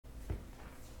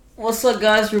What's up,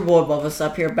 guys? Your boy Bubba's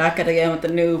up here, back at again with a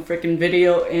new freaking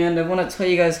video, and I want to tell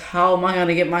you guys how am I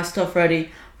gonna get my stuff ready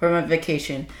for my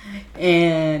vacation.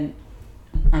 And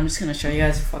I'm just gonna show you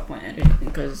guys my editing,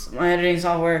 because my editing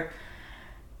software,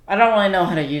 I don't really know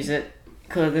how to use it,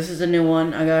 because this is a new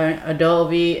one. I got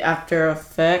Adobe After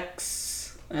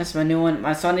Effects. That's my new one.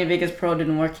 My Sony Vegas Pro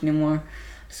didn't work anymore,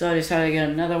 so I decided to get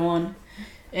another one.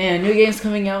 And new games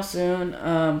coming out soon.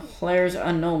 Players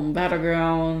Unknown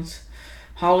Battlegrounds,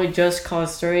 Holly Just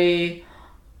Cause 3,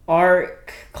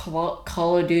 Ark,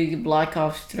 Call of Duty Black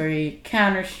Ops 3,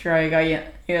 Counter-Strike,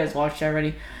 you guys watched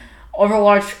already,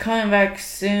 Overwatch coming back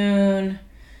soon,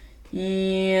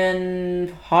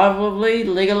 and probably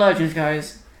League of Legends,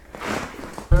 guys.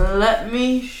 Let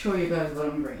me show you guys what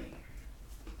I'm bringing.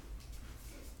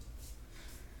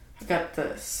 I got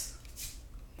this.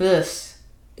 This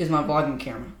is my vlogging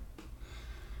camera.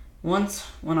 When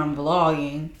I'm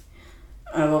vlogging,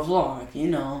 I will vlog, you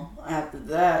know. After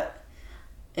that,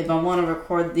 if I want to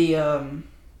record the a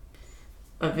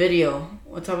video,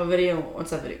 what type of video? What's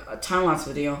that video? A time-lapse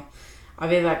video. I'll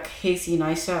be that Casey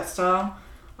Neistat style.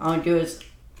 All I do is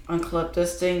unclip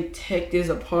this thing, take this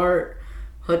apart,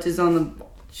 put this on the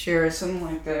chair or something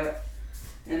like that,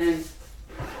 and then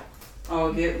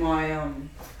I'll get my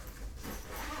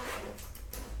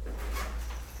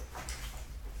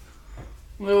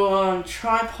little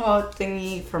tripod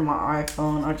thingy for my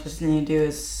iPhone. All I just need to do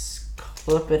is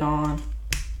clip it on,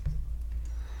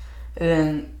 and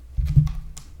then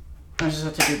I just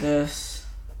have to do this.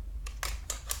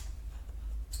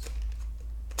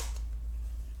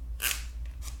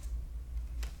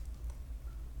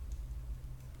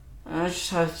 I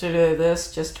just have to do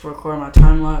this just to record my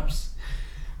time lapse.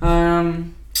 I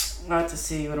have to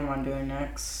see what am I doing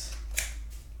next.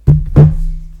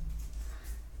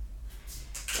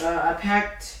 I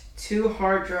packed 2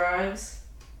 hard drives.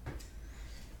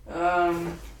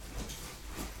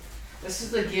 This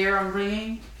is the gear I'm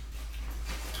bringing.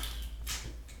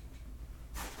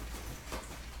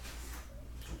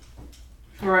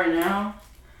 For right now,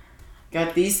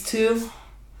 got these 2.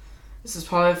 This is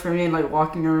probably for me, like,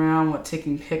 walking around with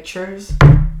taking pictures.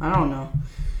 I don't know.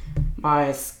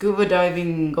 My scuba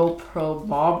diving GoPro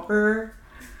bobber.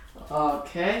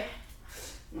 Okay.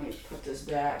 Let me put this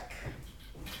back.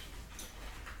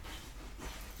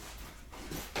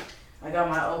 I got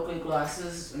my Oakley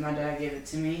glasses, and my dad gave it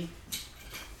to me.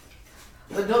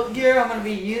 The dope gear I'm gonna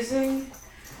be using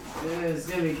is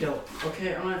gonna be dope.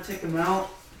 Okay, I'm gonna take them out.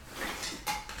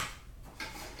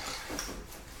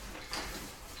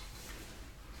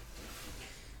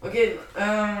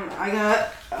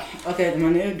 Okay, my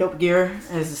new dope gear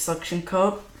is the suction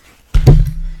cup,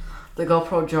 the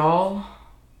GoPro jaw,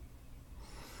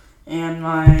 and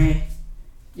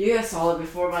you guys saw it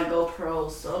before, my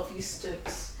GoPro selfie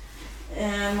sticks.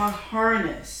 And my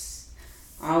harness.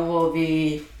 I will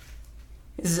be.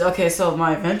 Okay, so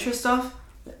my adventure stuff.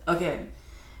 Okay.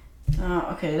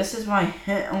 This is my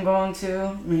hint I'm going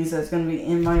to. Means that's gonna be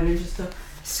in my adventure stuff.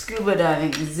 Scuba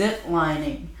diving, zip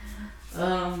lining.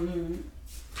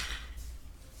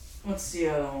 What's the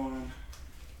other one?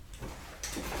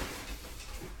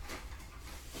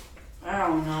 I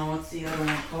don't know what's the other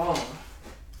one called.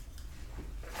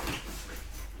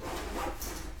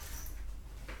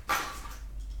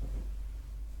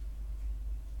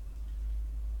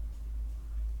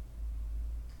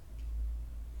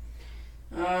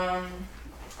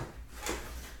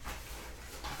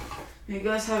 If you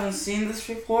guys haven't seen this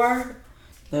before,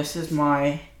 this is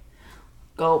my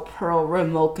GoPro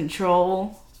remote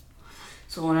control.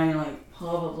 So when I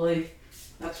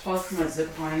that's probably for my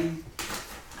zip lining.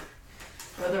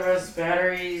 Whether it's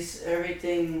batteries,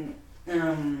 everything,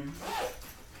 I'll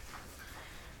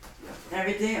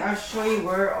show you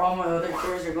where all my other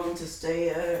gears are going to stay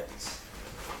at.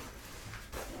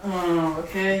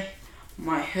 Okay.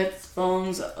 My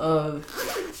headphones of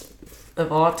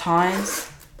all times.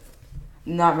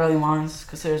 Not really mine,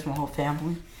 because there's my whole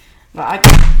family. But I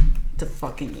got the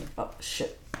fucking, oh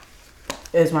shit.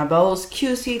 It's my Bose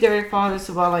QC35. It's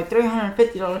about like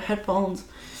 $350 headphones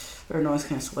for noise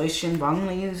cancellation. But I'm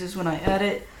going to use this when I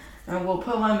edit. And we'll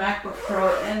put my MacBook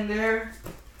Pro in there.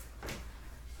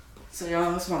 So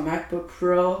y'all, this is my MacBook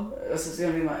Pro. This is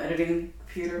going to be my editing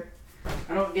computer.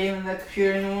 I don't game in that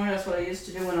computer anymore. That's what I used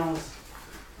to do when I was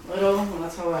little. And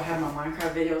that's how I had my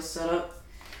Minecraft videos set up.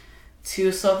 2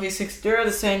 selfie sticks. They're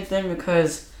the same thing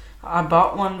because I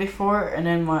bought one before and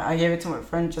then I gave it to my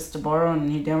friend just to borrow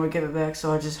and he didn't give it back,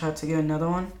 so I just had to get another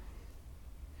one.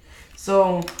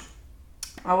 So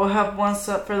I will have one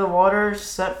set for the water,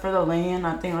 set for the land.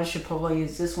 I think I should probably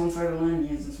use this one for the land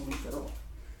and use this one for the water.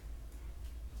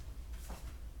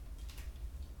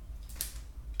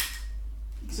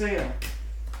 So yeah.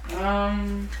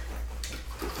 I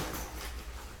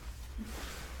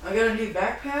got a new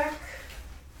backpack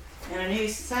and a new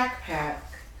sack pack.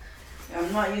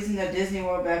 I'm not using the Disney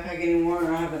World backpack anymore.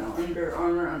 I have an Under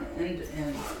Armour on the end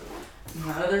and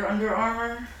my other Under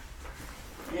Armour.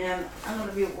 And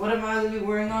what am I gonna be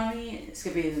wearing on me? It's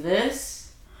gonna be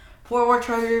this 4-word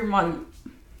charger, my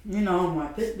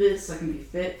Fitbit, so I can be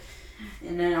fit.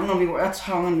 And then that's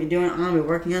how I'm gonna be doing it. I'm gonna be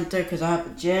working out there because I have a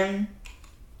gym.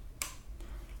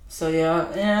 So yeah,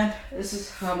 and this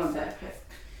is how my backpack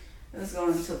is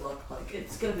going to look like.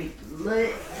 It's gonna be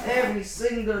lit every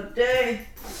single day.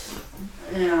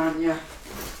 And yeah,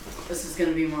 this is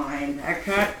gonna be my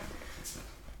backpack.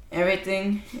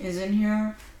 Everything is in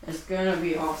here. It's gonna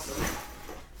be awesome.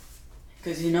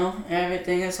 Because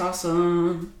everything is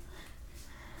awesome.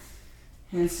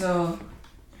 And so,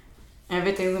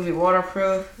 everything's gonna be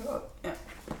waterproof.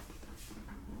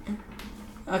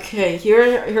 Okay,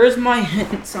 here's my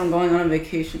hints on going on a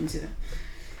vacation to.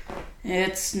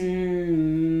 It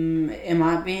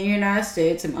might be in the United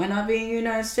States, it might not be in the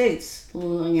United States.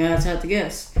 You guys have to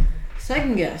guess.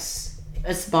 Second guess,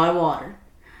 it's by water.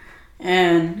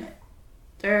 And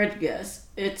third guess,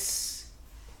 it's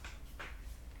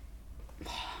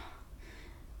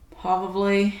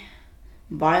probably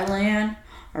by land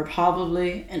or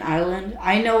probably an island.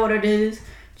 I know what it is,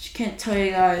 just can't tell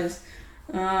you guys.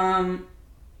 I'll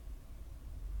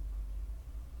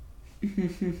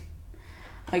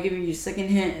give you a second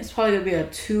hint. It's probably gonna be a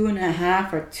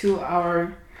 2.5 or 2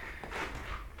 hour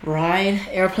ride,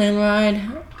 airplane ride,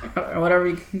 or whatever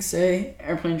you can say,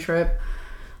 airplane trip.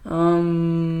 I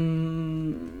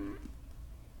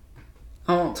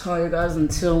won't tell you guys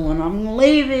until when I'm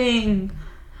leaving,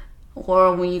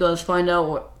 or when you guys find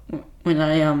out when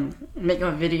I make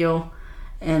my video,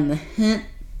 and the hint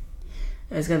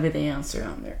is gonna be the answer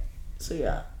on there. So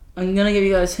yeah, I'm gonna give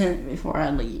you guys a hint before I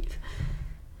leave.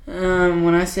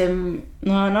 When I say no,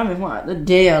 not before the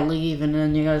day I leave, and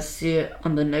then you guys see it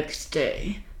on the next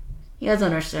day. You guys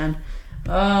understand?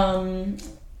 I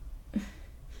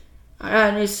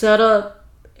got a new setup.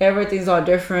 Everything's all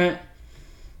different.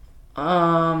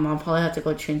 I'll probably have to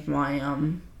go change my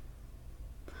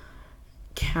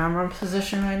camera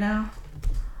position right now.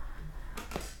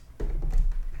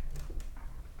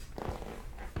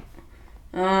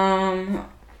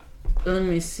 Let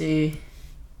me see.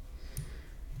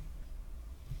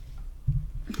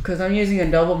 Because I'm using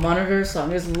a double monitor, so I'm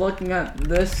just looking at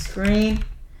this screen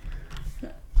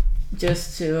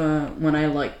just to when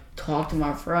I talk to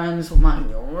my friends with my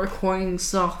recording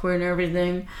software and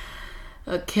everything.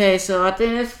 Okay, so I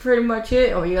think that's pretty much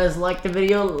it. Hope you guys like the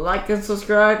video, like and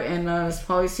subscribe, and I'll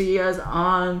probably see you guys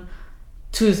on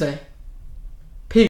Tuesday.